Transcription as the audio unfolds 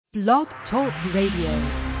Blog Talk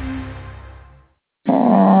Radio.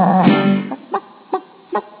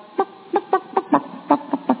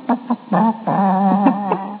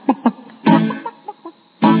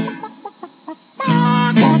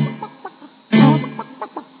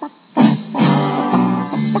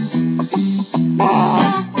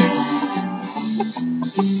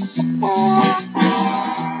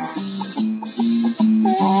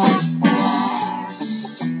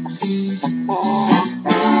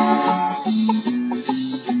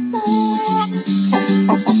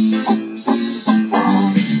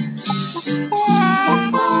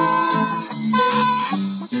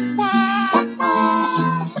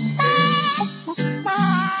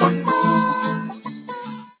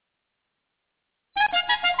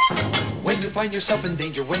 Yourself in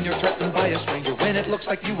danger, when you're threatened by a stranger, when it looks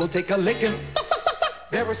like you will take a licking,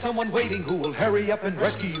 there is someone waiting who will hurry up and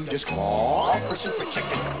rescue you. Just call for Super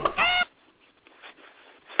Chicken.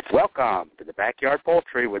 Welcome to the Backyard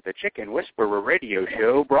Poultry with the Chicken Whisperer radio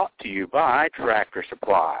show, brought to you by Tractor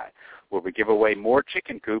Supply, where we give away more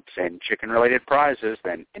chicken coops and chicken-related prizes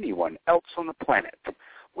than anyone else on the planet.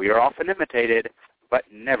 We are often imitated, but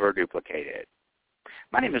never duplicated.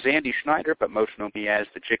 My name is Andy Schneider, but most know me as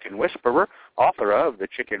the Chicken Whisperer, author of The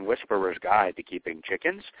Chicken Whisperer's Guide to Keeping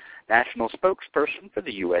Chickens, National Spokesperson for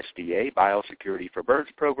the USDA Biosecurity for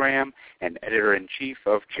Birds program, and editor-in-chief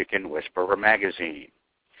of Chicken Whisperer magazine.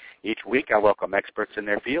 Each week I welcome experts in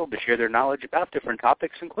their field to share their knowledge about different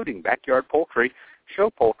topics, including backyard poultry, show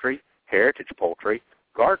poultry, heritage poultry,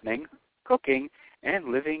 gardening, cooking,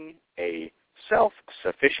 and living a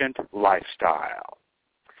self-sufficient lifestyle.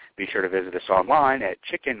 Be sure to visit us online at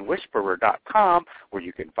chickenwhisperer.com, where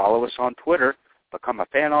you can follow us on Twitter, become a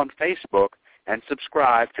fan on Facebook, and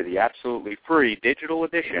subscribe to the absolutely free digital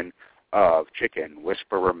edition of Chicken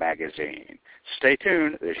Whisperer magazine. Stay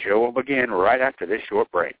tuned. The show will begin right after this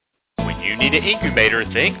short break. When you need an incubator,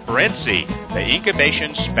 think Brincy, the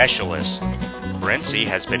incubation specialist. Brincy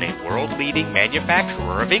has been a world-leading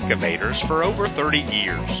manufacturer of incubators for over 30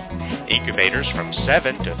 years. Incubators from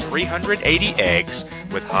 7 to 380 eggs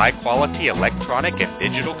with high-quality electronic and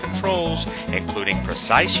digital controls, including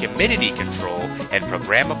precise humidity control and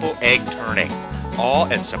programmable egg turning,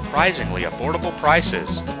 all at surprisingly affordable prices.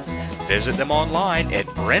 Visit them online at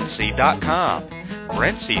Brincy.com.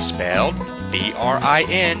 Brincy spelled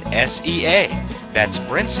B-R-I-N-S-E-A. That's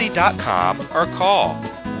Brincy.com, or call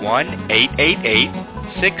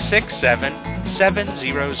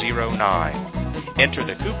 1-888-667-7009. Enter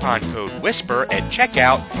the coupon code WHISPER at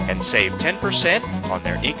checkout and save 10% on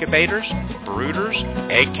their incubators, brooders,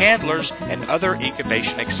 egg candlers, and other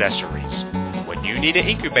incubation accessories. When you need an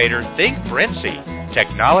incubator, think Brincy.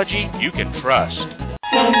 Technology you can trust.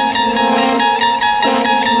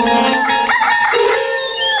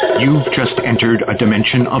 You've just entered a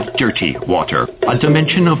dimension of dirty water, a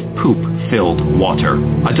dimension of poop-filled water,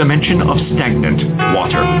 a dimension of stagnant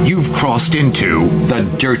water. You've crossed into the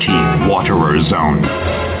dirty waterer zone.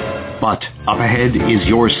 But up ahead is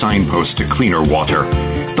your signpost to cleaner water,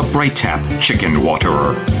 the Bright Tap Chicken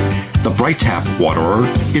Waterer. The Bright Tap Waterer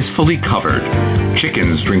is fully covered.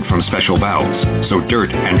 Chickens drink from special valves, so dirt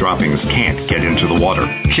and droppings can't get into the water.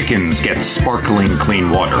 Chickens get sparkling clean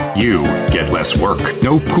water. You get less work.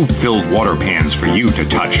 No poop-filled water pans for you to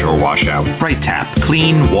touch or wash out. Bright Tap,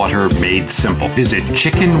 clean water made simple. Visit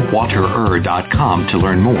chickenwaterer.com to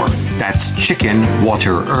learn more. That's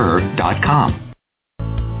chickenwaterer.com.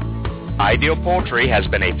 Ideal Poultry has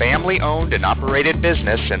been a family-owned and operated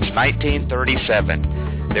business since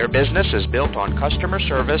 1937. Their business is built on customer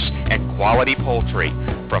service and quality poultry,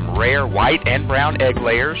 from rare white and brown egg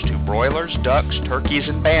layers to broilers, ducks, turkeys,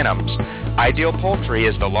 and bantams. Ideal Poultry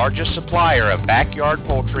is the largest supplier of backyard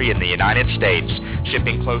poultry in the United States,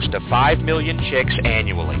 shipping close to 5 million chicks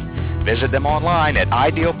annually. Visit them online at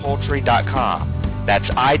idealpoultry.com. That's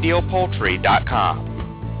idealpoultry.com.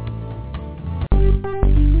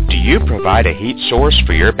 Do you provide a heat source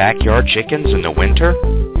for your backyard chickens in the winter?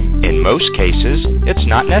 In most cases, it's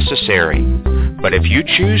not necessary. But if you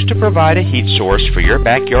choose to provide a heat source for your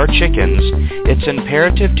backyard chickens, it's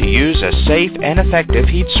imperative to use a safe and effective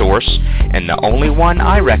heat source, and the only one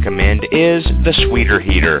I recommend is the Sweeter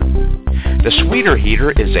Heater. The Sweeter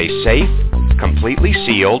Heater is a safe, completely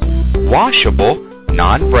sealed, washable,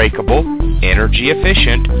 non-breakable,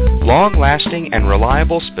 energy-efficient, long-lasting, and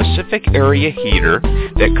reliable specific area heater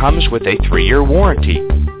that comes with a 3-year warranty.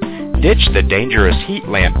 Ditch the dangerous heat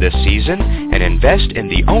lamp this season and invest in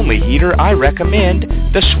the only heater I recommend,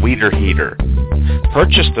 the Sweeter Heater.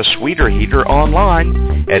 Purchase the Sweeter Heater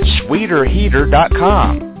online at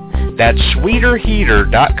sweeterheater.com. That's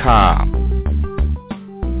sweeterheater.com.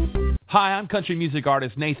 Hi, I'm country music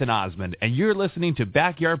artist Nathan Osmond, and you're listening to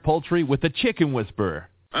Backyard Poultry with the Chicken Whisperer.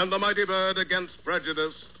 And the mighty bird against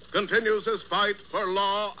prejudice continues his fight for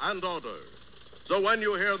law and order. So when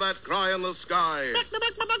you hear that cry in the sky,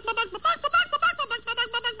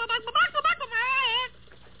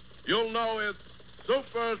 you'll know it's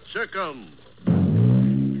Super Chicken.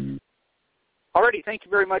 Alrighty, thank you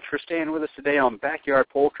very much for staying with us today on Backyard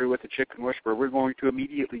Poultry with the Chicken Whisperer. We're going to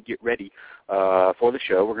immediately get ready for the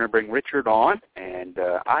show. We're going to bring Richard on, and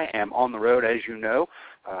I am on the road, as you know,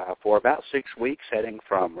 for about 6 weeks, heading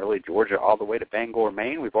from really Georgia all the way to Bangor,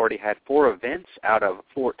 Maine. We've already had 4 events out of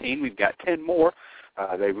 14. We've got 10 more.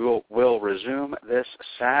 They will resume this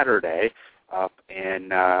Saturday up in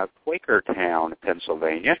Quakertown,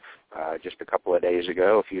 Pennsylvania. Just a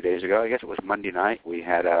few days ago, I guess it was Monday night, we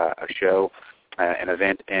had a show, an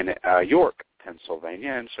event in York,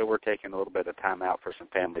 Pennsylvania, and so we're taking a little bit of time out for some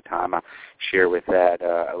family time. I'll share with that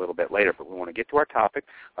a little bit later, but we want to get to our topic.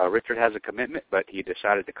 Richard has a commitment, but he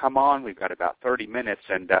decided to come on. We've got about 30 minutes,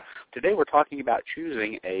 and today we're talking about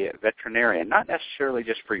choosing a veterinarian, not necessarily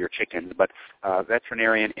just for your chickens, but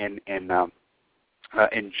veterinarian in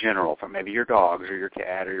general, for maybe your dogs or your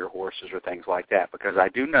cat or your horses or things like that, because I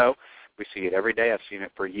do know, we see it every day, I've seen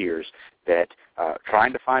it for years, that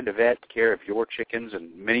trying to find a vet to care of your chickens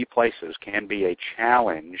in many places can be a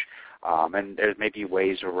challenge, and there may be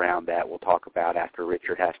ways around that we'll talk about after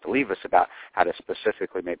Richard has to leave us about how to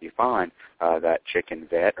specifically maybe find that chicken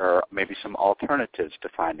vet, or maybe some alternatives to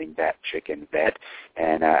finding that chicken vet.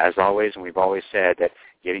 And as always, and we've always said that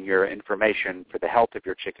getting your information for the health of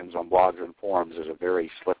your chickens on blogs and forums is a very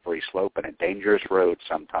slippery slope and a dangerous road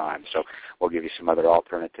sometimes. So we'll give you some other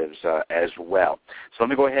alternatives as well. So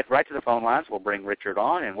let me go ahead right to the phone lines. We'll bring Richard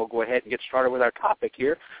on, and we'll go ahead and get started with our topic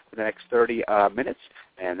here for the next 30 minutes,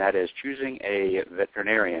 and that is choosing a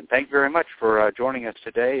veterinarian. Thank you very much for joining us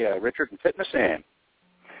today, Richard, and fitting us in.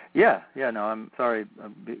 Yeah. No, I'm sorry, I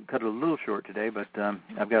cut it a little short today, but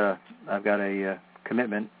I've got a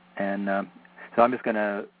commitment, and so I'm just going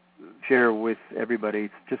to share with everybody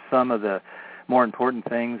just some of the more important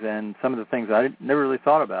things and some of the things I never really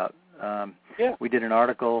thought about. We did an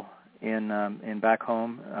article in Back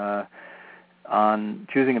Home on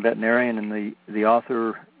choosing a veterinarian, and the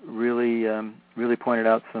author really pointed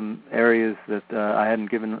out some areas that I hadn't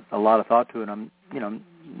given a lot of thought to, and I'm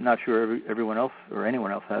not sure everyone else or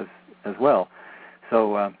anyone else has as well.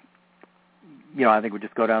 So I think we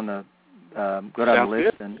just go down the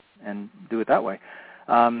list and do it that way.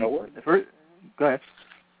 No worries. Go ahead.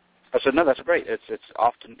 I said, no, that's great. It's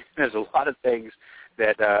often, there's a lot of things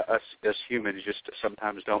that us humans just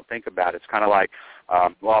sometimes don't think about. It's kind of like, I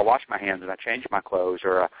wash my hands and I change my clothes,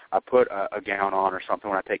 or I put a gown on or something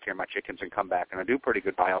when I take care of my chickens and come back, and I do pretty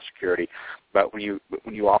good biosecurity. But when you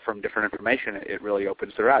offer them different information, it really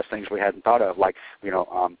opens their eyes, things we hadn't thought of, like,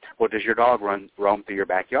 does your dog roam through your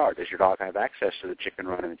backyard? Does your dog have access to the chicken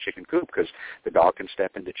run in the chicken coop? Because the dog can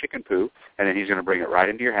step into chicken poo, and then he's going to bring it right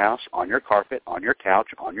into your house, on your carpet, on your couch,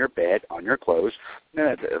 on your bed, on your clothes.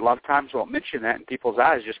 And a lot of times we'll mention that, and people's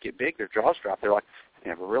eyes just get big, their jaws drop. They're like, I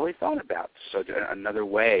never really thought about this. So another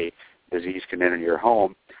way disease can enter your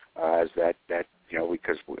home is that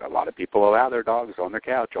because a lot of people allow their dogs on their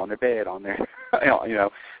couch, on their bed, on their,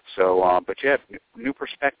 So, but new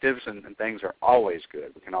perspectives and things are always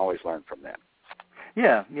good. We can always learn from them.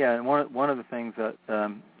 Yeah, and one of the things that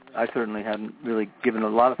I certainly hadn't really given a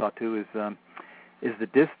lot of thought to is the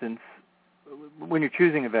distance when you're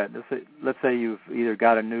choosing a vet. Let's say you've either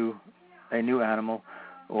got a new animal,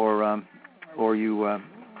 or you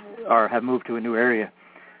have moved to a new area.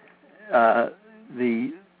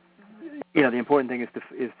 The important thing is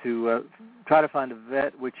to try to find a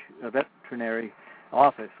veterinary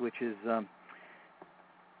office which is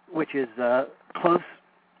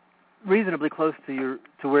reasonably close to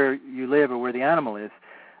where you live or where the animal is.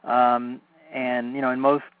 And in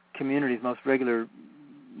most communities, most regular,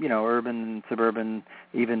 urban, suburban,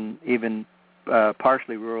 even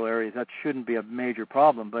partially rural areas, that shouldn't be a major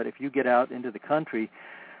problem. But if you get out into the country,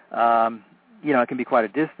 it can be quite a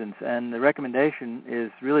distance. And the recommendation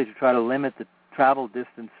is really to try to limit the travel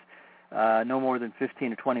distance no more than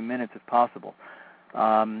 15 to 20 minutes if possible.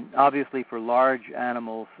 Obviously, for large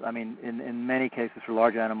animals, in many cases for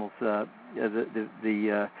large animals, the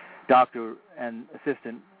doctor and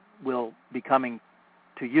assistant will be coming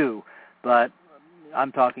to you. But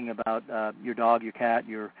I'm talking about your dog, your cat,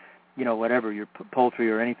 your whatever, your poultry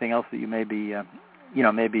or anything else that you may be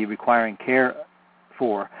requiring care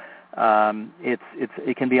for.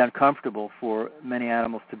 It can be uncomfortable for many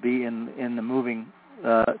animals to be in the moving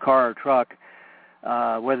car or truck,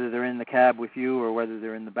 whether they're in the cab with you or whether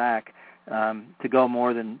they're in the back. to go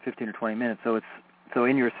more than 15 or 20 minutes. So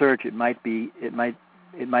in your search, it might be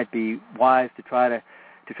wise to try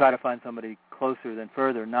to find somebody closer than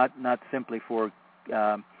further, not simply for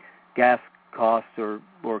gas costs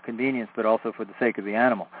or convenience, but also for the sake of the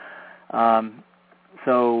animal.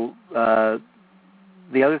 So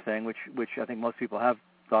the other thing, which I think most people have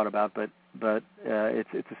thought about, but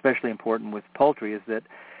it's especially important with poultry, is that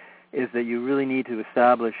you really need to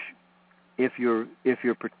establish if your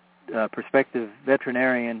prospective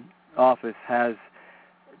veterinarian office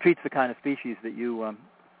treats the kind of species that you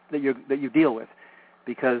deal with,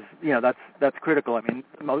 because that's critical. I mean,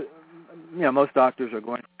 most doctors are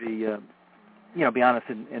going to be honest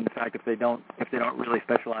in the fact if they don't really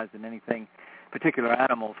specialize in anything particular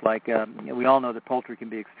animals. Like we all know that poultry can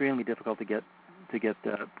be extremely difficult to get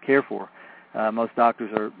care for. Most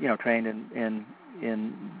doctors are trained in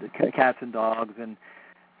cats and dogs and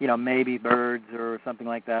maybe birds or something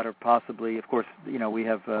like that, or possibly, of course, we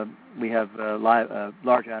have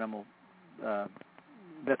large animal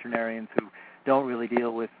veterinarians who don't really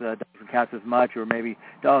deal with dogs and cats as much, or maybe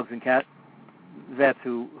dogs and cat vets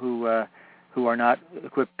who are not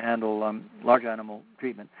equipped to handle large animal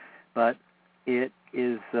treatment. But it's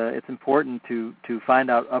important to find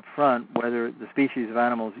out up front whether the species of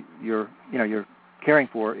animals you're caring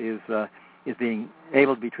for is being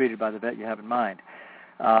able to be treated by the vet you have in mind.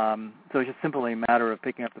 So it's just simply a matter of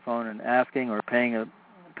picking up the phone and asking, or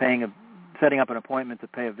setting up an appointment to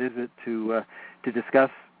pay a visit to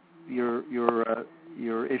discuss your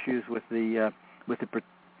issues with the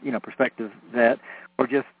prospective vet, or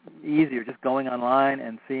just going online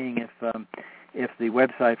and seeing if the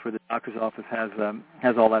website for the doctor's office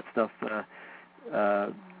has all that stuff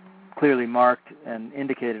clearly marked and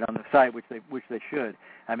indicated on the site, which they should.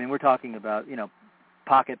 I mean, we're talking about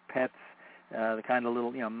pocket pets, the kind of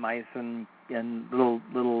little mice and little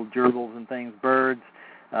gerbils and things, birds.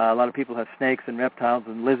 A lot of people have snakes and reptiles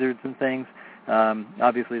and lizards and things.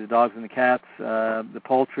 Obviously, the dogs and the cats. The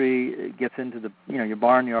poultry gets into the your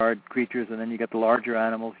barnyard creatures, and then you get the larger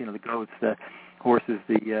animals. The goats, the horses,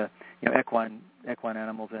 the equine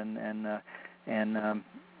animals, and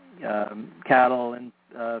cattle and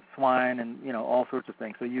swine, and all sorts of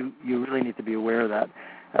things. So you really need to be aware of that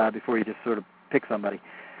before you just sort of pick somebody.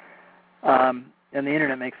 And the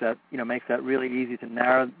internet makes that really easy to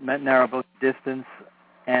narrow both distance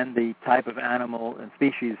and the type of animal and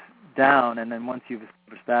species down. And then once you've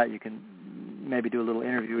established that, you can maybe do a little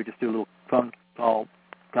interview or just do a little phone call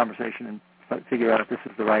conversation and figure out if this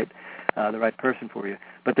is the right person for you.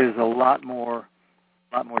 But there's a lot more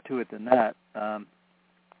to it than that.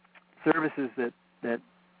 Services that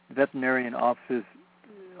veterinarian offices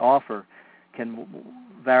offer can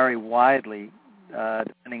vary widely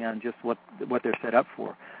depending on just what they're set up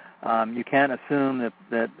for. You can't assume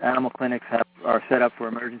that animal clinics are set up for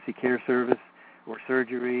emergency care service or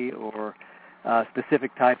surgery or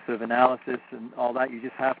specific types of analysis and all that. You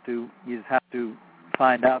just have to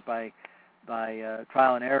find out by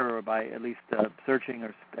trial and error, or by at least searching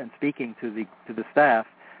and speaking to the staff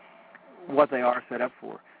what they are set up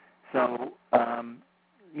for. So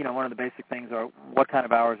one of the basic things are what kind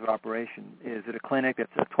of hours of operation. Is it a clinic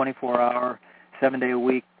that's a 24-hour,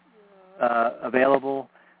 7-day-a-week available?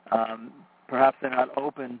 Perhaps they're not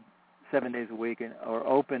open 7 days a week or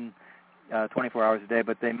open 24 hours a day,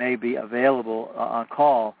 but they may be available on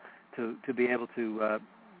call to be able to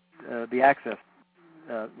be accessed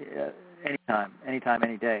anytime,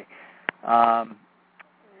 any day.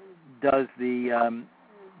 Does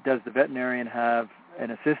the veterinarian have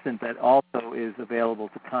an assistant that also is available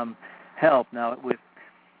to come help? Now, with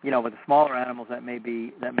the smaller animals, that may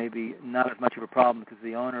be not as much of a problem, because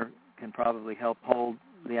the owner can probably help hold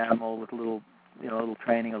the animal with a little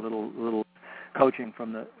training, a little coaching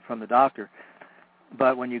from the doctor.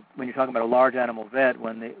 But when you're talking about a large animal vet,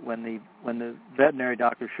 when the veterinary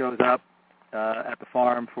doctor shows up at the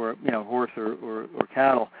farm for horse or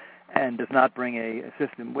cattle and does not bring a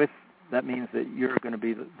assistant with, that means that you're going to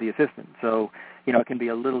be the assistant. So it can be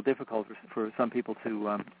a little difficult for some people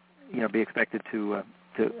to be expected to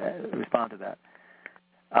respond to that.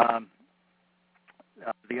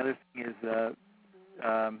 The other thing is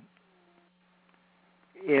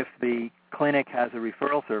if the clinic has a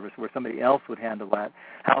referral service where somebody else would handle that,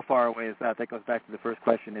 how far away is that? That goes back to the first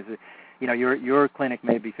question. Is it, your clinic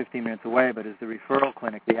may be 15 minutes away, but is the referral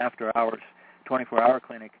clinic, the after-hours, 24-hour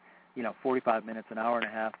clinic, 45 minutes, an hour and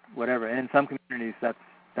a half, whatever? And in some communities,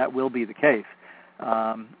 that will be the case,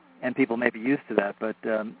 and people may be used to that. But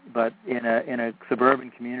in a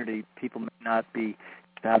suburban community, people may not be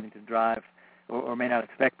having to drive, or may not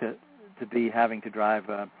expect to be having to drive,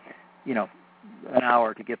 an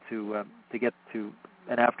hour to get to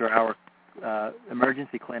an after-hour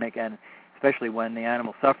emergency clinic, and especially when the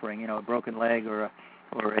animal's suffering, a broken leg or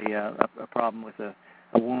a problem with a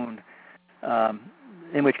wound.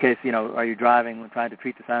 In which case, are you driving and trying to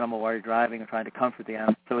treat this animal while you're driving, or trying to comfort the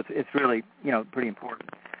animal? So it's really pretty important.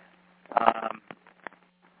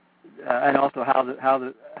 And also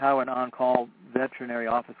how an on-call veterinary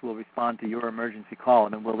office will respond to your emergency call. I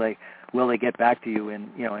mean, will they get back to you in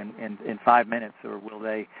 5 minutes, or will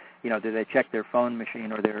they do they check their phone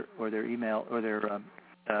machine or their email or their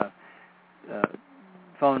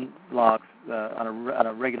phone logs on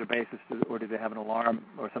a regular basis, or do they have an alarm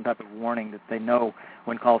or some type of warning that they know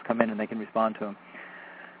when calls come in and they can respond to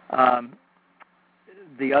them?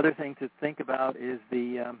 The other thing to think about is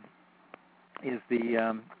the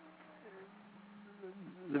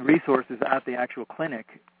resources at the actual clinic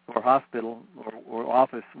or hospital or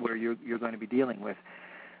office where you're going to be dealing with.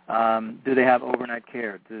 Do they have overnight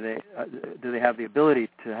care? Do they have the ability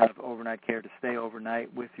to have overnight care, to stay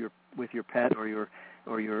overnight with your pet or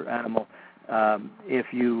your animal?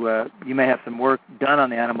 If you may have some work done on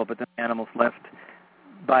the animal, but then the animal's left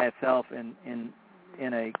by itself in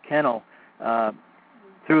a kennel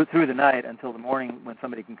through the night until the morning when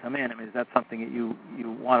somebody can come in. I mean, is that something that you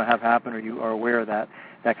want to have happen, or you are aware of that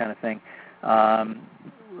kind of thing?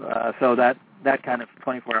 So that kind of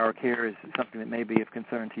 24-hour care is something that may be of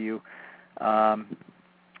concern to you.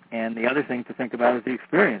 And the other thing to think about is the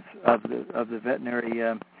experience of the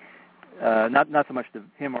veterinary, not so much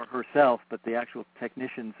him or herself, but the actual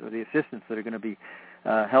technicians or the assistants that are going to be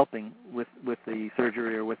helping with the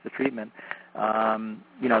surgery or with the treatment.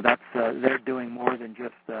 That's they're doing more than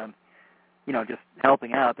just just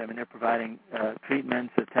helping out. I mean, they're providing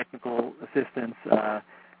treatments, technical assistance.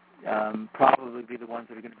 Probably be the ones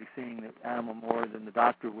that are going to be seeing the animal more than the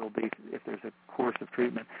doctor will be if there's a course of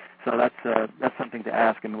treatment. So that's something to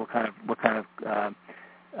ask. I mean, what kind of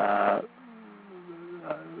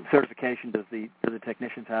certification do the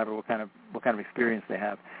technicians have, or what kind of experience they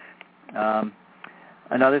have?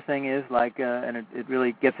 Another thing is and it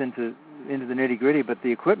really gets into the nitty-gritty, but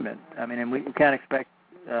the equipment. I mean, and we can't expect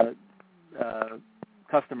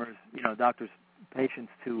customers, doctors,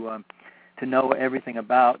 patients to know everything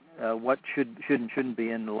about what should and shouldn't be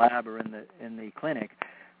in the lab or in the clinic.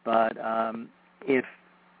 But if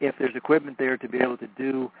there's equipment there to be able to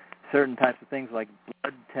do certain types of things like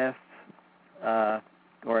blood tests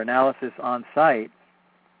or analysis on site,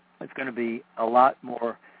 it's going to be a lot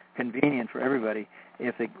more convenient for everybody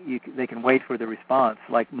if they can wait for the response.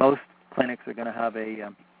 Like most clinics are going to have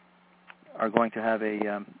a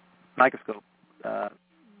microscope.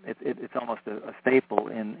 It's almost a staple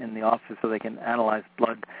in the office, so they can analyze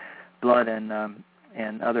blood and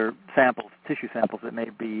other samples, tissue samples that may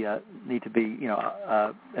be need to be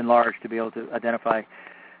enlarged to be able to identify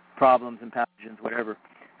problems and pathogens, whatever.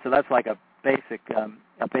 So that's like a basic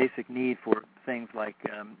need for things like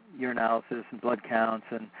urinalysis and blood counts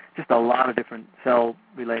and just a lot of different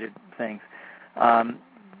cell-related things.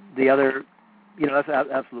 The other, that's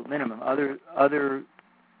absolute minimum. Other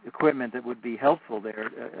equipment that would be helpful there,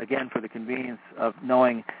 again, for the convenience of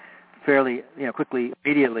knowing fairly, quickly,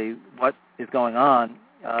 immediately what is going on,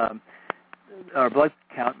 are blood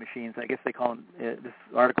count machines. I guess they call them, this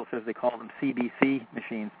article says they call them CBC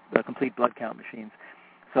machines, complete blood count machines.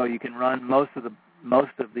 So you can run most of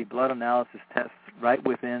the blood analysis tests right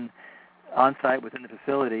on site within the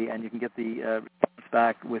facility, and you can get the results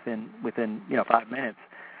back within 5 minutes.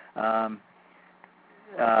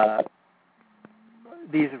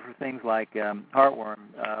 These are for things like heartworm,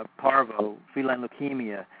 parvo, feline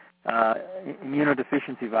leukemia,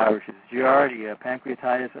 immunodeficiency viruses, giardia,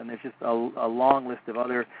 pancreatitis, and there's just a long list of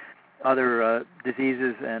other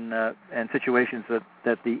diseases and situations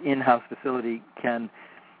that the in-house facility can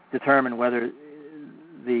determine whether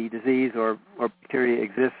the disease or bacteria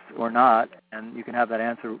exists or not, and you can have that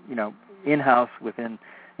answer, in-house within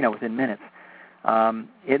minutes.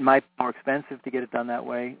 It might be more expensive to get it done that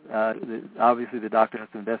way. Obviously, the doctor has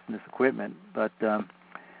to invest in this equipment, but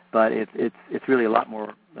it's really a lot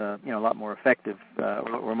more effective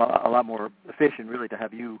or a lot more efficient, really, to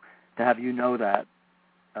have you know that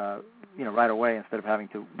right away instead of having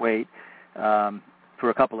to wait for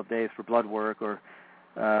a couple of days for blood work or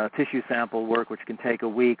tissue sample work, which can take a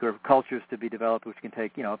week, or cultures to be developed, which can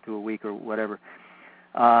take up to a week or whatever.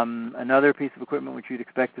 Another piece of equipment which you'd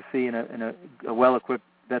expect to see in a well-equipped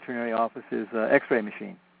veterinary office is X-ray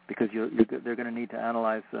machine, because they're going to need to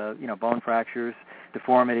analyze bone fractures,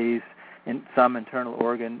 deformities, some internal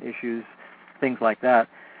organ issues, things like that.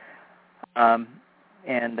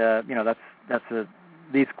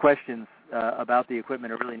 These questions about the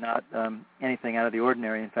equipment are really not anything out of the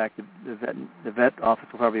ordinary. In fact, the vet office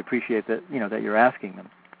will probably appreciate that that you're asking them.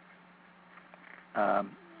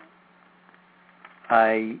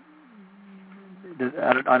 I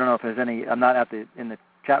don't know if there's any. I'm not in the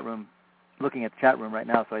chat room, looking at the chat room right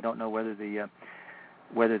now, so I don't know whether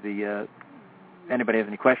anybody has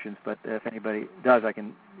any questions. But if anybody does, I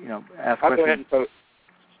can ask questions.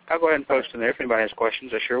 I'll go ahead and post in there. If anybody has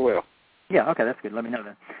questions, I sure will. Yeah, okay, that's good. Let me know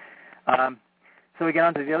then. So we get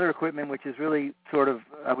on to the other equipment, which is really sort of,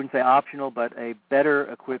 I wouldn't say optional, but a better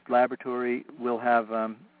equipped laboratory will have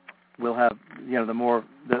the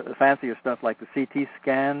fancier stuff like the CT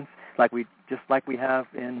scans, like we have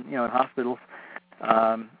in in hospitals.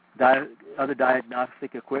 Other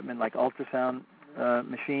diagnostic equipment like ultrasound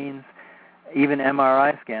machines, even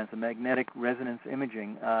MRI scans, the magnetic resonance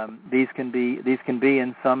imaging. These can be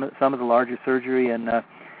in some of the larger surgery and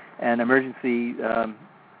emergency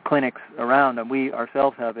clinics around. And we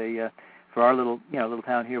ourselves have for our little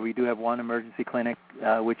town here, we do have one emergency clinic,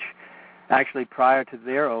 which actually prior to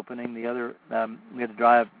their opening, the other I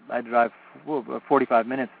had to drive 45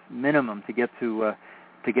 minutes minimum to get to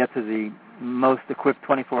the most equipped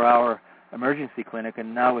 24-hour emergency clinic.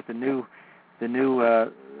 And now with the new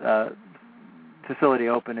facility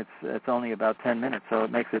open, it's only about 10 minutes, so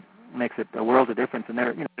it makes it a world of difference, and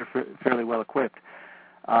they're fairly well equipped.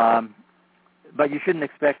 But you shouldn't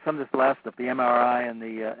expect some of this last stuff, the MRI and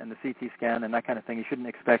the CT scan and that kind of thing. You shouldn't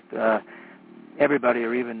expect everybody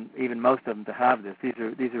or even most of them to have this. These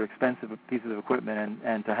are expensive pieces of equipment,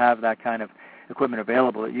 and to have that kind of equipment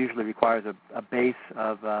available, it usually requires a base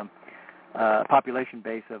of population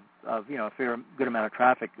base of a fair good amount of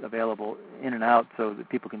traffic available in and out, so that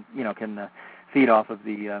people can feed off of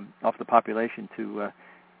the population to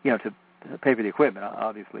pay for the equipment,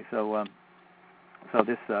 obviously. So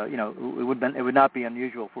this it would not be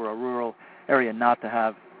unusual for a rural area not to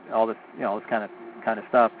have all this this kind of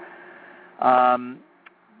stuff.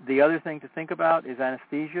 The other thing to think about is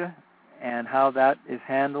anesthesia and how that is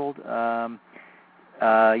handled. There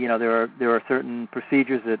are certain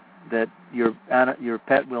procedures that your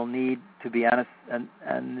pet will need to be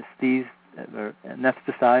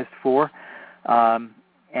anesthetized for,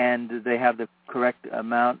 and they have the correct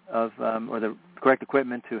amount of or the correct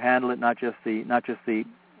equipment to handle it. Not just the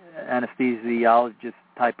anesthesiologist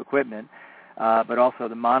type equipment, but also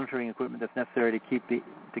the monitoring equipment that's necessary to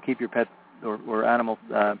keep your pet or animal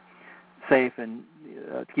safe, and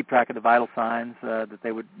to keep track of the vital signs that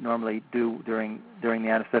they would normally do during the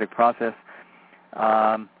anesthetic process.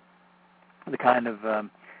 The kind of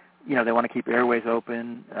they want to keep airways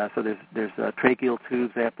open, so there's tracheal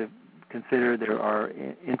tubes they have to consider. There are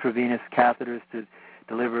intravenous catheters to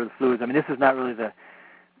deliver the fluids. I mean, this is not really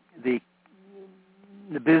the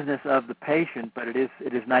business of the patient, but it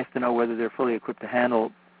is nice to know whether they're fully equipped to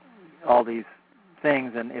handle all these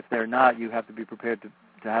things, and if they're not, you have to be prepared to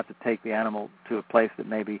have to take the animal to a place that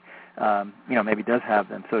maybe does have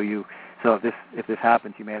them. So if this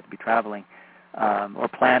happens, you may have to be traveling or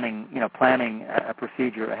planning a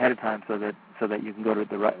procedure ahead of time so that you can go to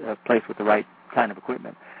the right place with the right kind of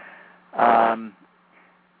equipment.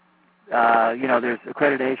 There's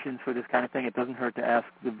accreditations for this kind of thing. It doesn't hurt to ask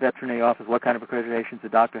the veterinary office what kind of accreditations the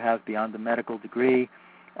doctor has beyond the medical degree,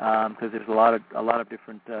 because there's a lot of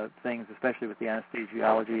different things, especially with the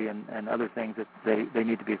anesthesiology and other things that they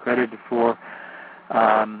need to be accredited for.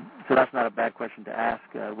 So that's not a bad question to ask.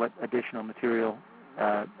 What additional material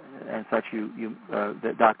and such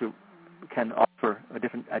the doctor can offer,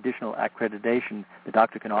 additional accreditation the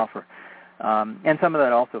doctor can offer, and some of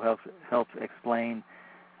that also helps explain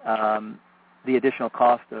the additional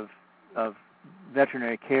cost of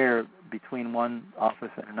veterinary care between one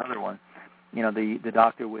office and another one. The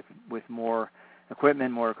doctor with more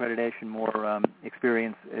equipment, more accreditation, more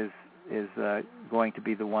experience is going to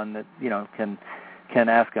be the one that can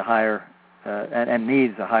ask a higher and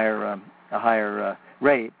needs a higher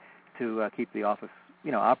rate to keep the office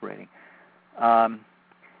operating. And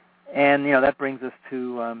that brings us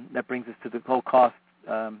to the whole cost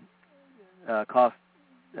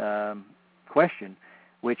question,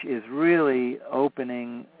 which is really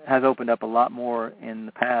has opened up a lot more in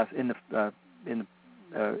the past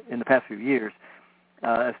few years,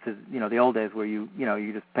 as to the old days where you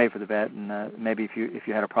just pay for the vet, and maybe if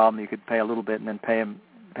you had a problem you could pay a little bit and then pay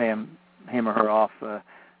him or her off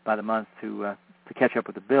by the month to catch up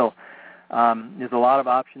with the bill. There's a lot of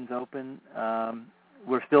options open.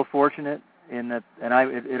 We're still fortunate in that, and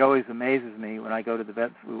it always amazes me when I go to the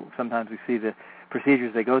vets. Sometimes we see the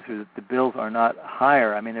procedures they go through, that the bills are not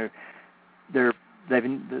higher. I mean, the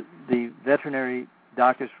veterinary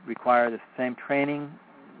doctors require the same training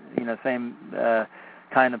same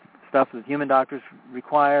kind of stuff that human doctors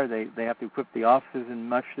require. They have to equip the offices in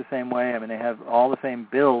much the same way. I mean, they have all the same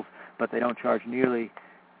bills, but they don't charge nearly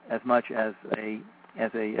as much as a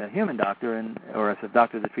human doctor or as a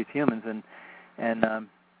doctor that treats humans. And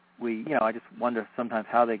I just wonder sometimes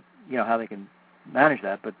how they can manage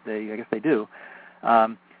that, but I guess they do.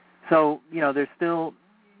 So there's still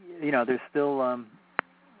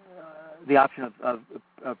the option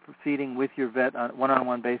of proceeding with your vet on a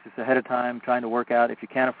one-on-one basis ahead of time, trying to work out if you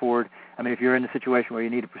can't afford. I mean, if you're in a situation where you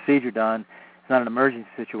need a procedure done, it's not an emergency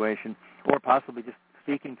situation, or possibly just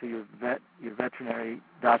speaking to your veterinary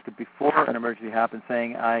doctor before an emergency happens,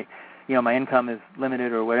 saying, my income is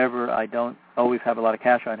limited or whatever. I don't always have a lot of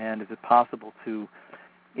cash on hand. Is it possible to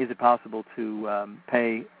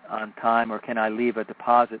pay on time, or can I leave a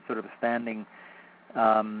deposit, sort of a standing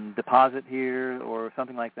deposit here or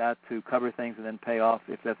something like that to cover things and then pay off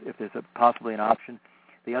if there's possibly an option.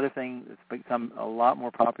 The other thing that's become a lot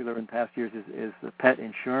more popular in past years is the pet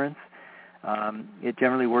insurance. It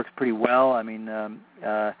generally works pretty well. I mean,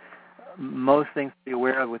 most things to be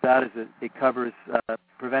aware of with that is that it covers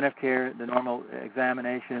preventive care, the normal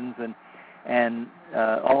examinations, and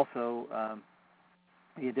also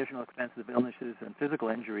the additional expenses of illnesses and physical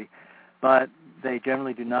injury, but they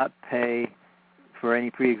generally do not pay for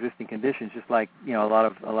any pre-existing conditions, just like a lot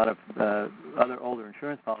of other older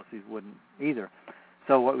insurance policies wouldn't either.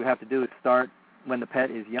 So what we have to do is start when the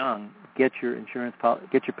pet is young. Get your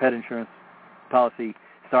pet insurance policy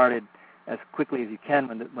started as quickly as you can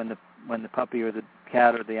when the puppy or the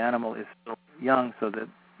cat or the animal is still young, so that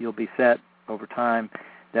you'll be set over time.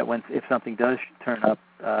 That if something does turn up,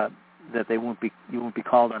 that you won't be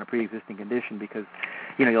called on a pre-existing condition, because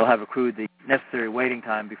you'll have accrued the necessary waiting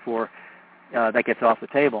time before that gets off the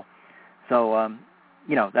table. So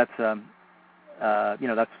that's an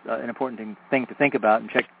important thing to think about, and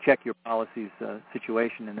check your policy's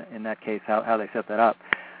situation in that case, how they set that up.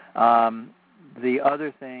 The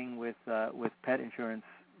other thing with pet insurance,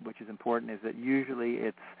 which is important, is that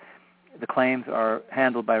usually the claims are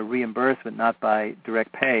handled by reimbursement, not by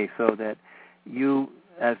direct pay, so that you,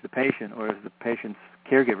 as the patient or as the patient's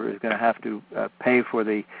caregiver, is going to have to pay for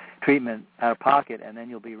the treatment out of pocket, and then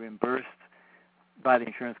you'll be reimbursed by the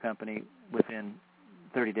insurance company within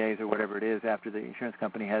 30 days or whatever it is after the insurance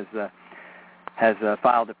company has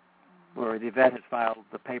filed or the vet has filed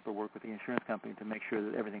the paperwork with the insurance company to make sure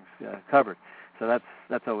that everything's covered. So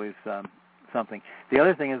that's always something. The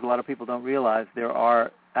other thing is, a lot of people don't realize there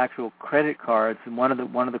are actual credit cards, and one of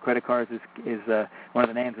the credit cards is one of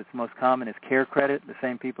the names that's most common is Care Credit. The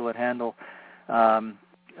same people that handle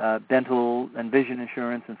dental and vision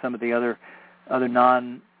insurance and some of the other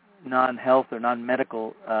non-health or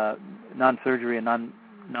non-medical, non-surgery and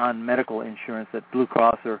non-medical insurance that Blue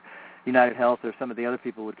Cross or United Health or some of the other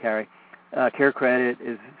people would carry. Care Credit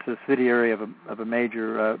is a subsidiary of a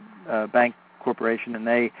major bank corporation, and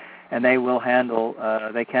they will handle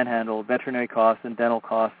they can handle veterinary costs and dental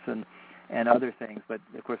costs and other things. But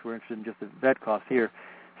of course, we're interested in just the vet costs here.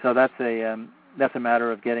 So that's a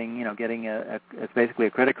matter of getting it's basically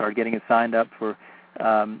a credit card, getting it signed up for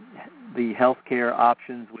the healthcare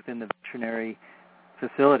options within the veterinary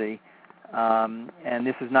facility, and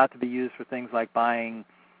this is not to be used for things like buying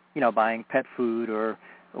pet food or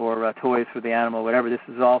toys for the animal, whatever. This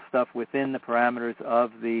is all stuff within the parameters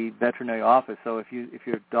of the veterinary office. So if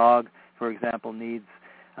your dog, for example, needs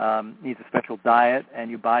a special diet and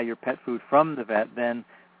you buy your pet food from the vet, then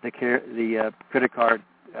the credit card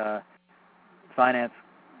finance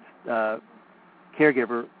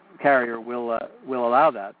carrier will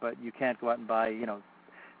allow that, but you can't go out and buy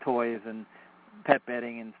toys and pet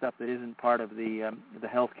bedding and stuff that isn't part of the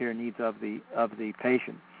healthcare needs of the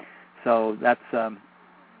patient. So that's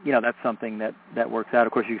that's something that works out.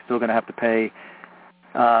 Of course, you're still going to have to pay.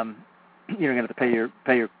 You're going to have to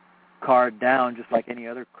pay your card down just like any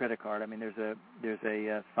other credit card. I mean, there's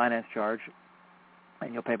a finance charge,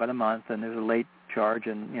 and you'll pay by the month, and there's a late charge,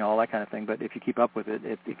 and all that kind of thing. But if you keep up with it,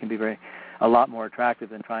 it can be a lot more attractive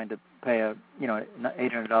than trying to pay a an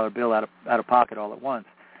 $800 bill out of pocket all at once.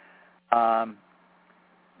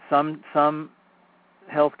 Some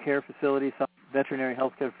healthcare facilities, some veterinary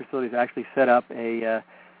healthcare facilities actually set up a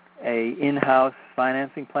in-house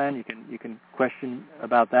financing plan. You can question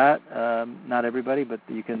about that. Not everybody, but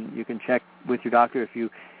you can check with your doctor if you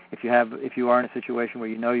are in a situation where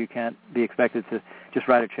you can't be expected to just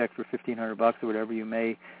write a check for $1,500 or whatever. You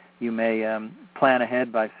may plan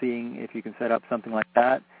ahead by seeing if you can set up something like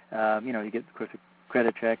that. You get, of course, a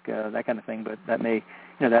credit check, that kind of thing, but that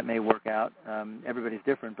may work out. Everybody's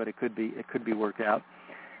different, but it could be worked out.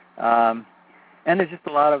 And there's just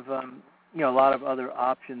a lot of a lot of other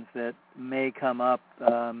options that may come up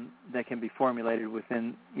that can be formulated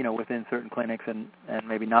within certain clinics and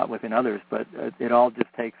maybe not within others. But it all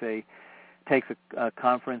just takes a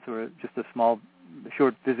conference or just a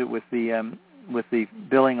short visit with the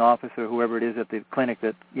billing officer, whoever it is at the clinic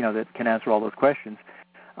that can answer all those questions.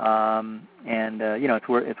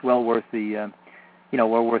 It's well worth the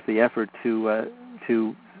effort to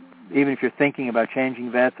even if you're thinking about changing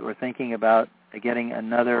vets or thinking about getting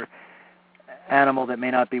another animal that may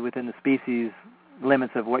not be within the species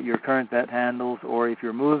limits of what your current vet handles, or if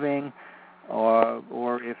you're moving,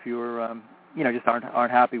 or if you're just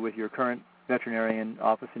aren't happy with your current veterinarian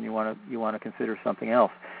office and you want to consider something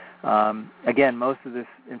else. Again, most of this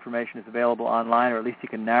information is available online, or at least you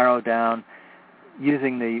can narrow down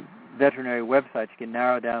using the veterinary websites. You can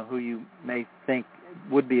narrow down who you may think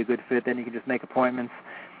would be a good fit. Then you can just make appointments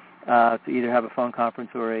to either have a phone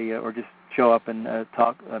conference or just show up and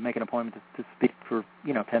make an appointment to speak for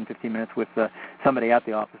 10-15 minutes with somebody at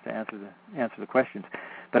the office to answer the questions.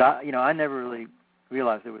 But I never really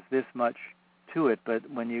realized there was this much to it. But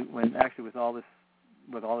when actually with all this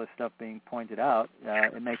stuff being pointed out,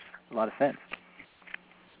 it makes a lot of sense.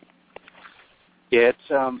 Yeah,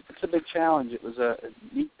 it's a big challenge. It was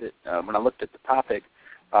neat that when I looked at the topic,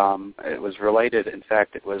 it was related. In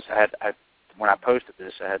fact, it was when I posted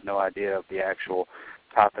this, I had no idea of the actual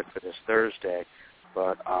topic for this Thursday.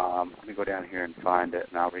 But let me go down here and find it,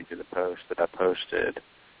 and I'll read you the post that I posted.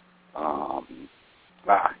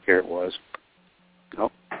 Here it was.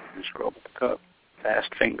 Nope, let me scroll with the cup. Fast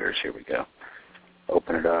fingers. Here we go.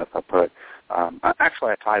 Open it up. I put.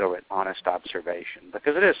 Actually, I titled it "Honest Observation"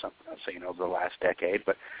 because it is something I've seen over the last decade.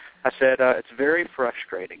 But I said it's very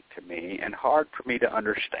frustrating to me and hard for me to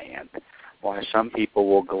understand why some people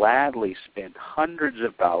will gladly spend hundreds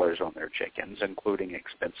of dollars on their chickens, including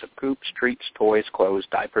expensive coops, treats, toys, clothes,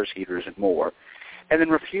 diapers, heaters, and more, and then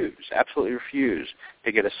absolutely refuse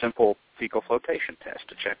to get a simple fecal flotation test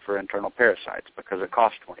to check for internal parasites because it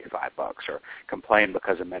costs $25, or complain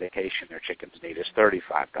because a medication their chickens need is $35.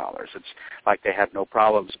 It's like they have no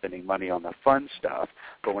problem spending money on the fun stuff,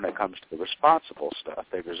 but when it comes to the responsible stuff,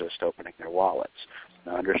 they resist opening their wallets.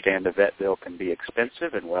 Now, I understand the vet bill can be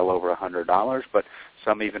expensive and well over $100, but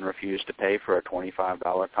some even refuse to pay for a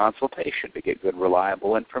 $25 consultation to get good,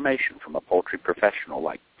 reliable information from a poultry professional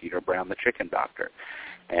like Peter Brown, the chicken doctor.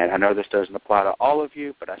 And I know this doesn't apply to all of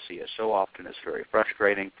you, but I see it so often. It's very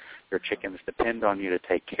frustrating. Your chickens depend on you to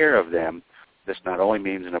take care of them. This not only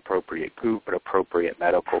means an appropriate coop, but appropriate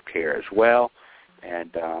medical care as well.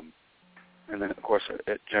 And then, of course,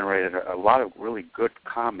 it generated a lot of really good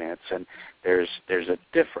comments, and there's a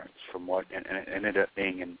difference from what, and it ended up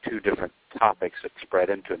being in two different topics that spread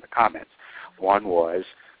into in the comments. One was,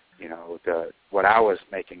 what I was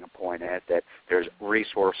making a point at, that there's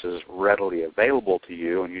resources readily available to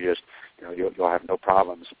you, and you just, you'll have no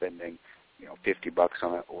problem spending, $50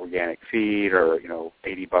 on an organic feed, or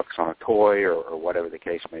 $80 on a toy, or whatever the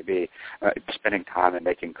case may be, spending time and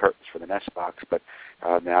making curtains for the nest box. But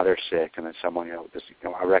now they're sick, and then someone,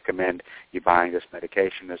 I recommend you buying this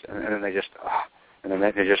medication, and then they just. And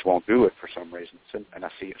then they just won't do it for some reason. And I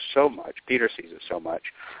see it so much. Peter sees it so much.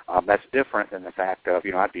 That's different than the fact of,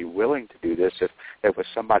 I'd be willing to do this if there was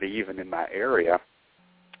somebody even in my area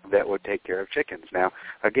that would take care of chickens. Now,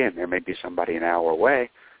 again, there may be somebody an hour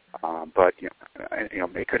away, but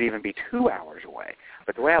it could even be 2 hours away.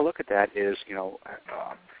 But the way I look at that is,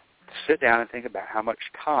 sit down and think about how much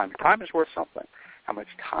time is worth something. How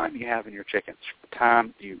much time you have in your chickens. The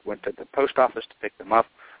time you went to the post office to pick them up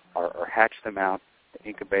or hatch them out, the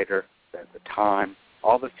incubator, the time,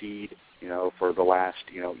 all the feed, for the last,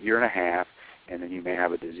 year and a half, and then you may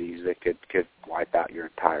have a disease that could wipe out your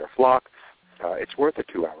entire flock. It's worth a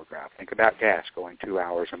 2-hour drive. Think about gas, going 2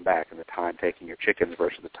 hours and back, and the time taking your chickens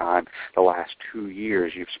versus the time the last 2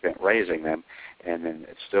 years you've spent raising them, and then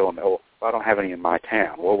it's still, I don't have any in my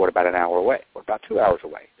town. Well, what about an hour away? What about 2 hours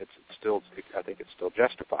away? I think it's still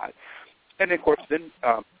justified. And, of course, then,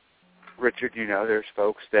 Richard, there's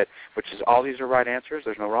folks that, which is all these are right answers,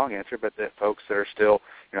 there's no wrong answer, but the folks that are still,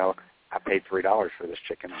 I paid $3 for this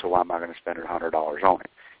chicken, so why am I going to spend $100 on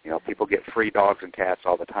it? People get free dogs and cats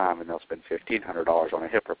all the time, and they'll spend $1,500 on a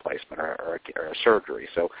hip replacement or a surgery.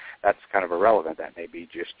 So that's kind of irrelevant. That may be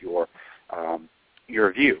just your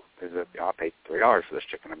view. Because I paid $3 for this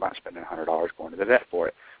chicken, I'm not spending $100 going to the vet for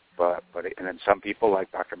it. And then some people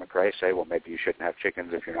like Dr. McCrea say, well, maybe you shouldn't have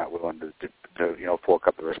chickens if you're not willing to fork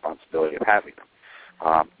up the responsibility of having them.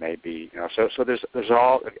 Maybe so there's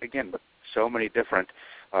all, again, so many different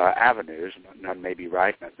avenues. None may be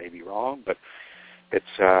right, none may be wrong, but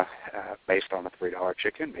it's based on a $3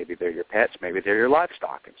 chicken. Maybe they're your pets. Maybe they're your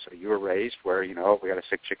livestock. And so you were raised where, you know, if we got a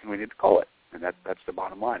sick chicken, we need to cull it. And that's the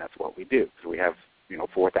bottom line. That's what we do, because we have, you know,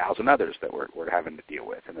 4,000 others that we're having to deal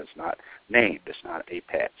with, and it's not named. It's not a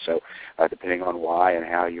pet. So depending on why and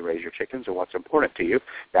how you raise your chickens and what's important to you,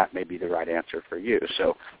 that may be the right answer for you.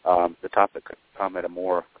 So the topic could come at a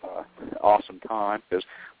more awesome time, because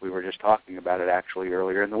we were just talking about it actually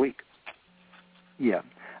earlier in the week. Yeah.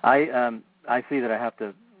 I see that I have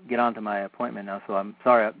to get on to my appointment now, so I'm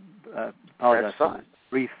sorry. I apologize for the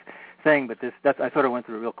brief thing, but I sort of went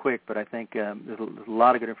through it real quick, but I think there's a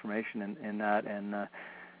lot of good information in that, and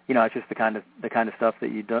you know, it's just the kind of stuff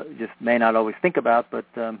that you just may not always think about, but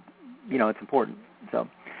you know, it's important. So,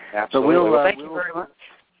 absolutely. So well, thank you very much.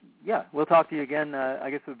 Yeah, we'll talk to you again. I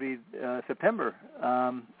guess it would be September,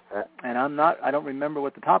 and I don't remember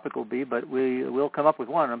what the topic will be, but we'll come up with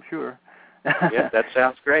one, I'm sure. Yeah, that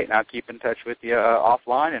sounds great. And I'll keep in touch with you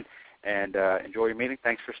offline, and enjoy your meeting.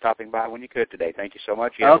 Thanks for stopping by when you could today. Thank you so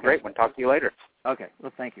much. You have a great one. Talk to you later. Okay.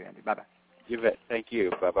 Well, thank you, Andy. Bye-bye. You bet. Thank you.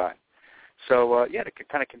 Bye-bye. So, to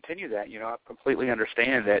kind of continue that, you know, I completely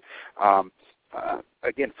understand that,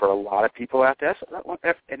 again, for a lot of people out there,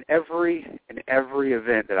 in every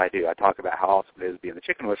event that I do, I talk about how awesome it is being the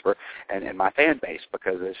Chicken Whisperer and my fan base,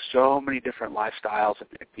 because there's so many different lifestyles and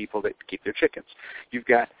people that keep their chickens. You've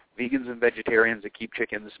got vegans and vegetarians that keep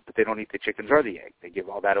chickens, but they don't eat the chickens or the egg. They give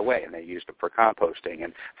all that away, and they use them for composting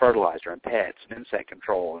and fertilizer and pets and insect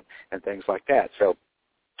control and things like that. So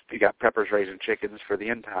you got preppers raising chickens for the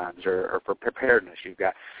end times or for preparedness. You've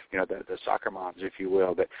got, you know, the soccer moms, if you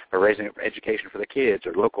will, that are raising education for the kids,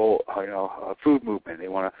 or local, food movement. They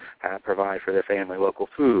want to provide for their family local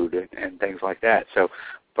food and things like that. So,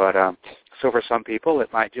 but so for some people,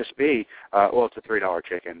 it might just be, it's a $3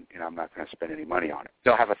 chicken. You know, I'm not going to spend any money on it.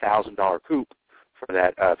 They'll have a $1,000 coop for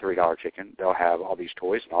that $3 chicken. They'll have all these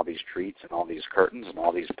toys and all these treats and all these curtains and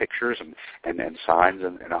all these pictures and signs,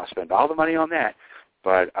 and I'll spend all the money on that.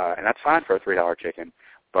 But and that's fine for a $3 chicken,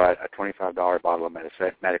 but a $25 bottle of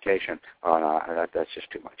medication, that's just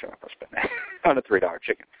too much. I'm not going to spend that on a $3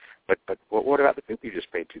 chicken. But what about the coop you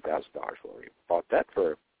just paid $2,000 for? You bought that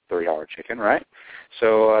for a $3 chicken, right?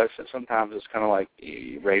 So sometimes it's kind of like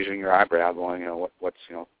raising your eyebrow, going, you know, what's,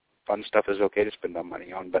 you know, fun stuff is okay to spend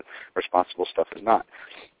money on, but responsible stuff is not.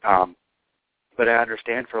 But I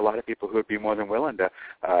understand for a lot of people who would be more than willing to,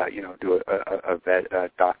 do a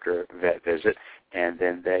doctor vet visit, and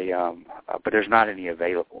then they, but there's not any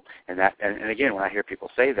available. And again, when I hear people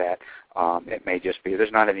say that, it may just be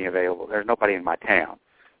there's not any available. There's nobody in my town.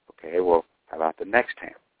 Okay, well, how about the next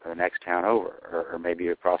town, or the next town over, or maybe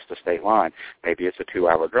across the state line? Maybe it's a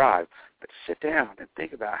 2-hour drive. But sit down and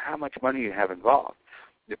think about how much money you have involved.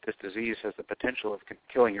 If this disease has the potential of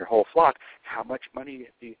killing your whole flock, how much money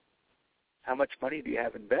do you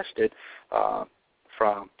have invested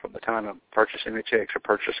from the time of purchasing the chicks, or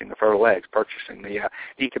purchasing the fertile eggs, purchasing the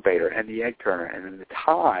incubator and the egg turner, and then the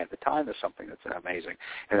time is something that's amazing.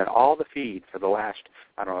 And then all the feed for the last,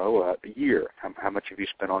 a year, how much have you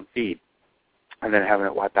spent on feed? And then having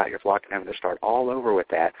it wipe out your flock and having to start all over with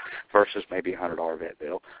that versus maybe a $100 vet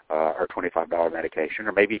bill or $25 medication.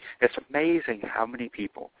 Or maybe it's amazing how many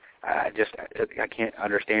people, I can't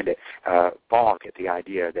understand it, balk at the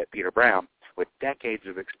idea that Peter Brown, with decades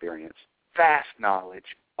of experience, vast knowledge,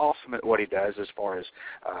 awesome at what he does as far as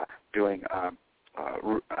doing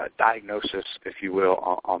diagnosis, if you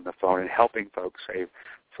will, on the phone and helping folks save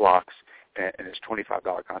flocks, and his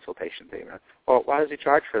 $25 consultation fee. Well, why does he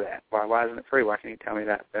charge for that? Why isn't it free? Why can't he tell me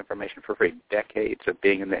that information for free? Decades of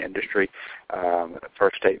being in the industry,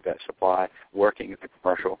 First State Vet Supply, working in the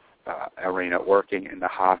commercial arena, working in the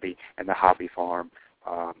hobby and the hobby farm,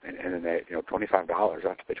 and then they, $25. I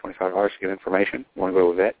have to pay $25 to get information. You want to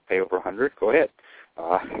go to a vet? Pay over $100? Go ahead.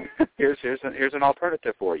 Here's an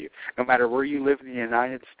alternative for you. No matter where you live in the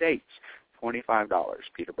United States, $25,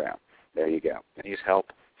 Peter Brown. There you go. And he's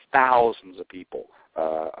helped thousands of people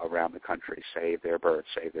around the country save their birds,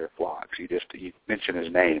 save their flocks. You mention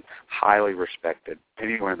his name, highly respected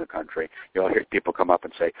anywhere in the country. You'll hear people come up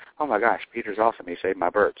and say, "Oh my gosh, Peter's awesome. He saved my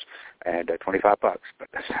birds," and $25. But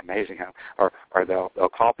that's amazing how. Or they'll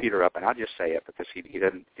call Peter up, and I'll just say it because he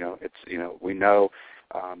doesn't. We know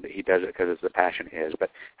that he does it because it's the passion is. But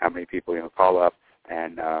how many people call up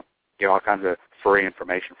and get all kinds of free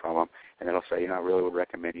information from him, and it'll say, I really would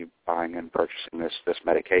recommend you buying and purchasing this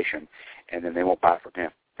medication, and then they won't buy it from him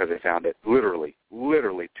because they found it literally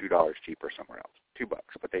 $2 cheaper somewhere else, $2,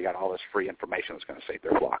 but they got all this free information that's going to save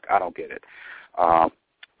their flock. I don't get it.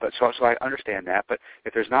 But so I understand that, but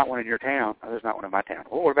if there's not one in your town, there's not one in my town.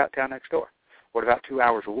 Well, what about town next door? What about 2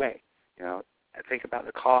 hours away? think about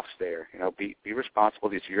the cost there. Be responsible.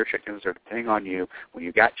 These are your chickens. They're depending on you. When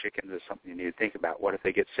you got chickens, it's something you need to think about. What if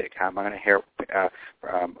they get sick? How am I going to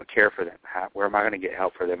care for them? Where am I going to get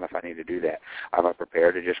help for them if I need to do that? Am I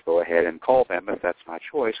prepared to just go ahead and call them if that's my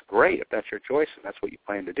choice? Great, if that's your choice and that's what you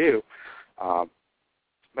plan to do.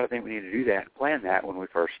 But I think we need to do that and plan that when we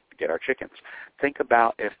first get our chickens. Think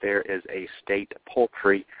about if there is a state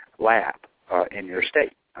poultry lab in your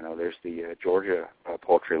state. I know there's the Georgia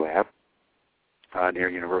Poultry Lab near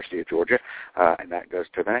University of Georgia, and that goes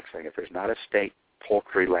to the next thing. If there's not a state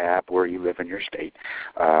poultry lab where you live in your state,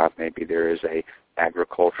 maybe there is a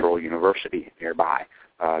agricultural university nearby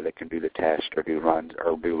that can do the test or do runs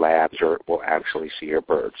or do labs or will actually see your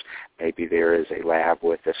birds. Maybe there is a lab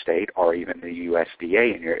with the state or even the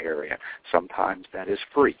USDA in your area. Sometimes that is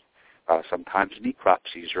free. Sometimes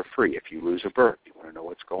necropsies are free. If you lose a bird, you want to know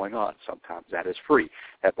what's going on. Sometimes that is free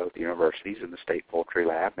at both the universities and the state poultry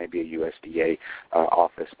lab, maybe a USDA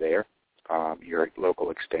office there. Your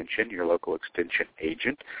local extension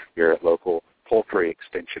agent, your local poultry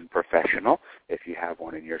extension professional, if you have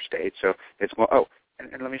one in your state. So it's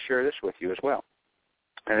and let me share this with you as well.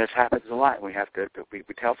 And this happens a lot. We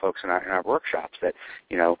tell folks in our workshops that,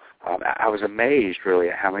 I was amazed really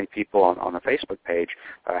at how many people on the Facebook page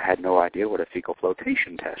had no idea what a fecal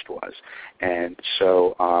flotation test was. And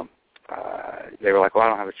so they were like, well, I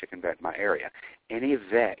don't have a chicken vet in my area. Any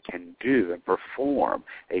vet can do and perform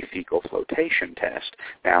a fecal flotation test.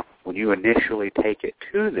 Now, when you initially take it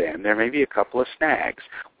to them, there may be a couple of snags.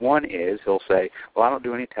 One is he'll say, well, I don't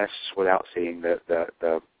do any tests without seeing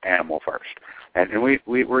the animal first. And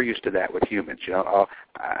we're used to that with humans.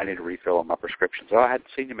 I need to refill on my prescriptions. Oh, I hadn't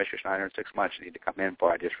seen you, Mr. Schneider, in 6 months. You need to come in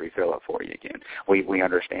before I just refill it for you again. We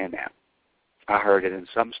understand that. I heard it in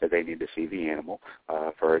some states they need to see the animal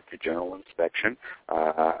for a general inspection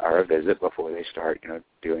or a visit before they start,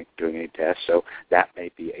 doing any tests. So that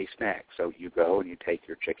may be a snag. So you go and you take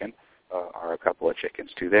your chicken or a couple of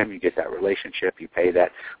chickens to them. You get that relationship. You pay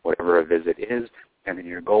that whatever a visit is, and then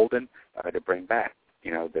you're golden to bring back,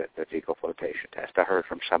 the fecal flotation test. I heard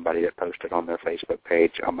from somebody that posted on my Facebook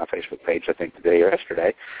page, I think today or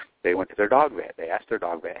yesterday, they went to their dog vet. They asked their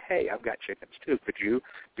dog vet, hey, I've got chickens too. Could you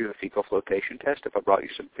do a fecal flotation test if I brought you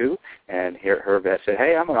some poo? And her vet said,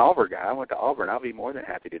 hey, I'm an Auburn guy. I went to Auburn. I'll be more than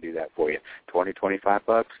happy to do that for you.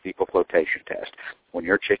 $25, fecal flotation test. When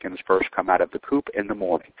your chickens first come out of the coop in the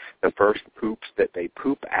morning, the first poops that they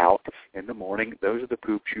poop out in the morning, those are the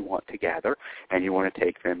poops you want to gather, and you want to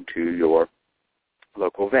take them to your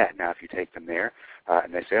local vet. Now, if you take them there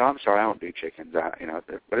and they say, oh, I'm sorry, I don't do chickens.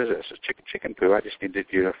 What is this? It's chicken poo. I just need to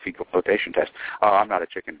do a fecal flotation test. Oh, I'm not a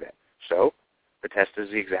chicken vet. So the test is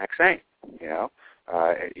the exact same.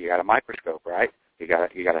 You got a microscope, right? You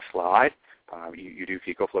got a slide. You do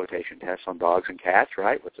fecal flotation tests on dogs and cats,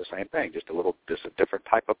 right? It's the same thing, just a different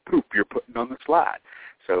type of poop you're putting on the slide.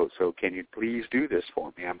 So can you please do this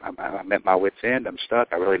for me? I'm at my wit's end. I'm stuck.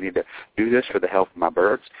 I really need to do this for the health of my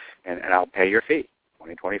birds, and I'll pay your fee.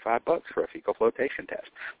 $25 for a fecal flotation test.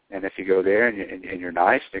 And if you go there and you're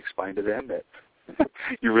nice to explain to them that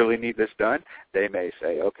you really need this done, they may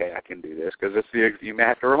say, okay, I can do this, because you may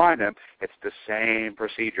have to remind them it's the same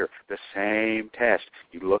procedure, the same test.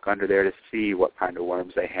 You look under there to see what kind of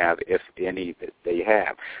worms they have, if any that they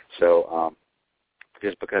have. So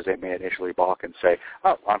just because they may initially balk and say,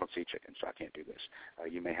 oh, I don't see chickens, so I can't do this,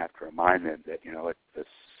 you may have to remind them that, it's the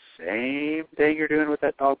same thing you're doing with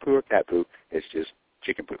that dog poo or cat poo. It's just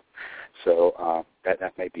chicken poo. So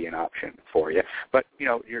that may be an option for you. But,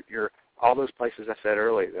 you're all those places I said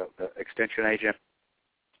earlier, the extension agent,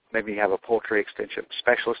 maybe you have a poultry extension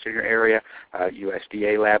specialist in your area,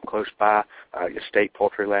 USDA lab close by, your state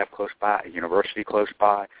poultry lab close by, a university close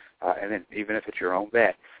by, and then even if it's your own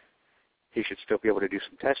vet, he should still be able to do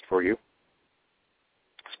some tests for you,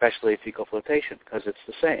 especially fecal flotation, because it's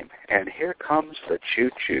the same. And here comes the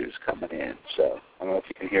choo-choos coming in. So I don't know if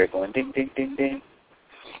you can hear it going ding, ding, ding, ding.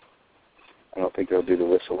 I don't think they'll do the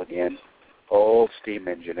whistle again. Old steam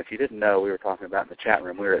engine. If you didn't know, we were talking about in the chat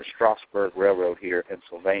room, we were at Strasburg Railroad here in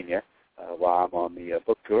Pennsylvania while I'm on the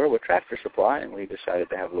book tour with Tractor Supply, and we decided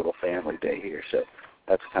to have a little family day here. So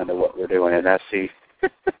that's kind of what we're doing. And that's the,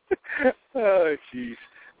 oh, jeez.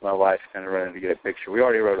 My wife's kind of running to get a picture. We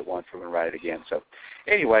already wrote it once. We're going to write it again. So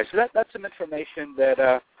anyway, so that's some information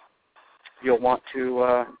that you'll want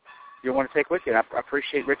to take with you. And I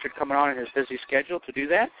appreciate Richard coming on in his busy schedule to do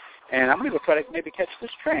that. And I'm going to go try to maybe catch this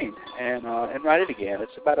train and ride it again.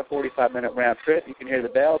 It's about a 45-minute round trip. You can hear the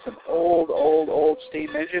bell. It's an old steam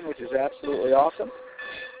engine, which is absolutely awesome.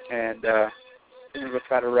 And I'm going to go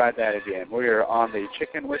try to ride that again. We are on the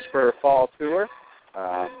Chicken Whisperer Fall Tour.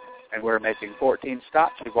 and we're making 14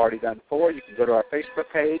 stops. We've already done 4. You can go to our Facebook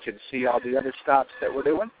page and see all the other stops that we're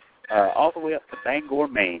doing, all the way up to Bangor,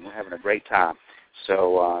 Maine. We're having a great time.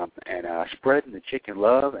 So, spreading the chicken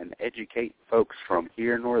love and educate folks from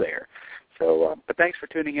here nor there. So, but thanks for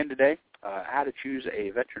tuning in today. How to choose a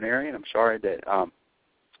veterinarian. I'm sorry that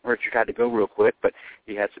Richard had to go real quick, but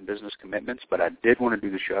he had some business commitments. But I did want to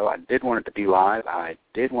do the show. I did want it to be live. I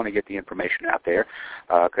did want to get the information out there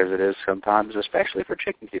because it is sometimes, especially for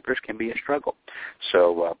chicken keepers, can be a struggle.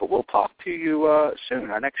 So, but we'll talk to you soon.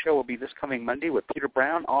 Our next show will be this coming Monday with Peter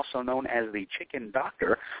Brown, also known as the Chicken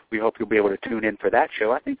Doctor. We hope you'll be able to tune in for that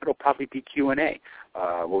show. I think it'll probably be Q&A.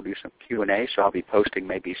 We'll do some Q&A, so I'll be posting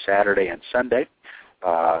maybe Saturday and Sunday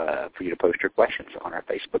for you to post your questions on our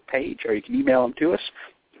Facebook page, or you can email them to us.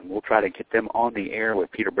 We'll try to get them on the air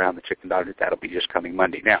with Peter Brown, the Chicken Doctor. That'll be just coming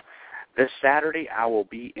Monday. Now, this Saturday I will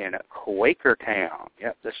be in Quakertown.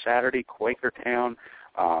 Yep, this Saturday, Quakertown,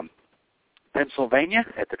 Pennsylvania,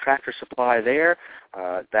 at the Tractor Supply there.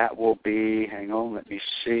 That will be, hang on, let me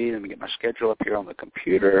see. Let me get my schedule up here on the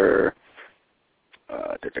computer.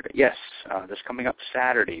 Yes, this coming up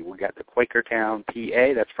Saturday, we got the Quakertown,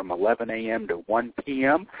 PA. That's from 11 a.m. to 1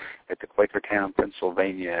 p.m. at the Quakertown,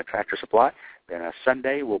 Pennsylvania Tractor Supply. Then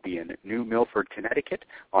Sunday, we'll be in New Milford, Connecticut.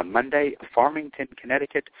 On Monday, Farmington,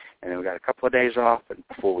 Connecticut. And then we got a couple of days off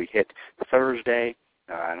before we hit Thursday,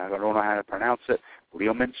 and I don't know how to pronounce it,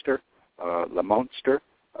 Leominster,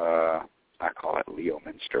 I call it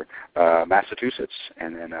Leominster, Massachusetts,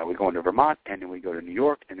 and then we go into Vermont, and then we go to New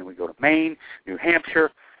York, and then we go to Maine, New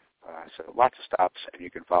Hampshire. So lots of stops, and you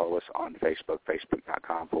can follow us on Facebook,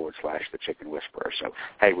 facebook.com/The Chicken Whisperer. So,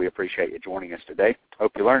 hey, we appreciate you joining us today.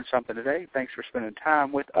 Hope you learned something today. Thanks for spending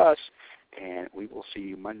time with us, and we will see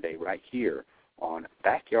you Monday right here on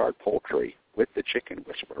Backyard Poultry with the Chicken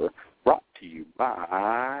Whisperer, brought to you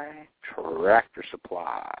by Tractor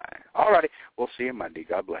Supply. All righty, we'll see you Monday.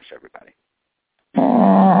 God bless everybody.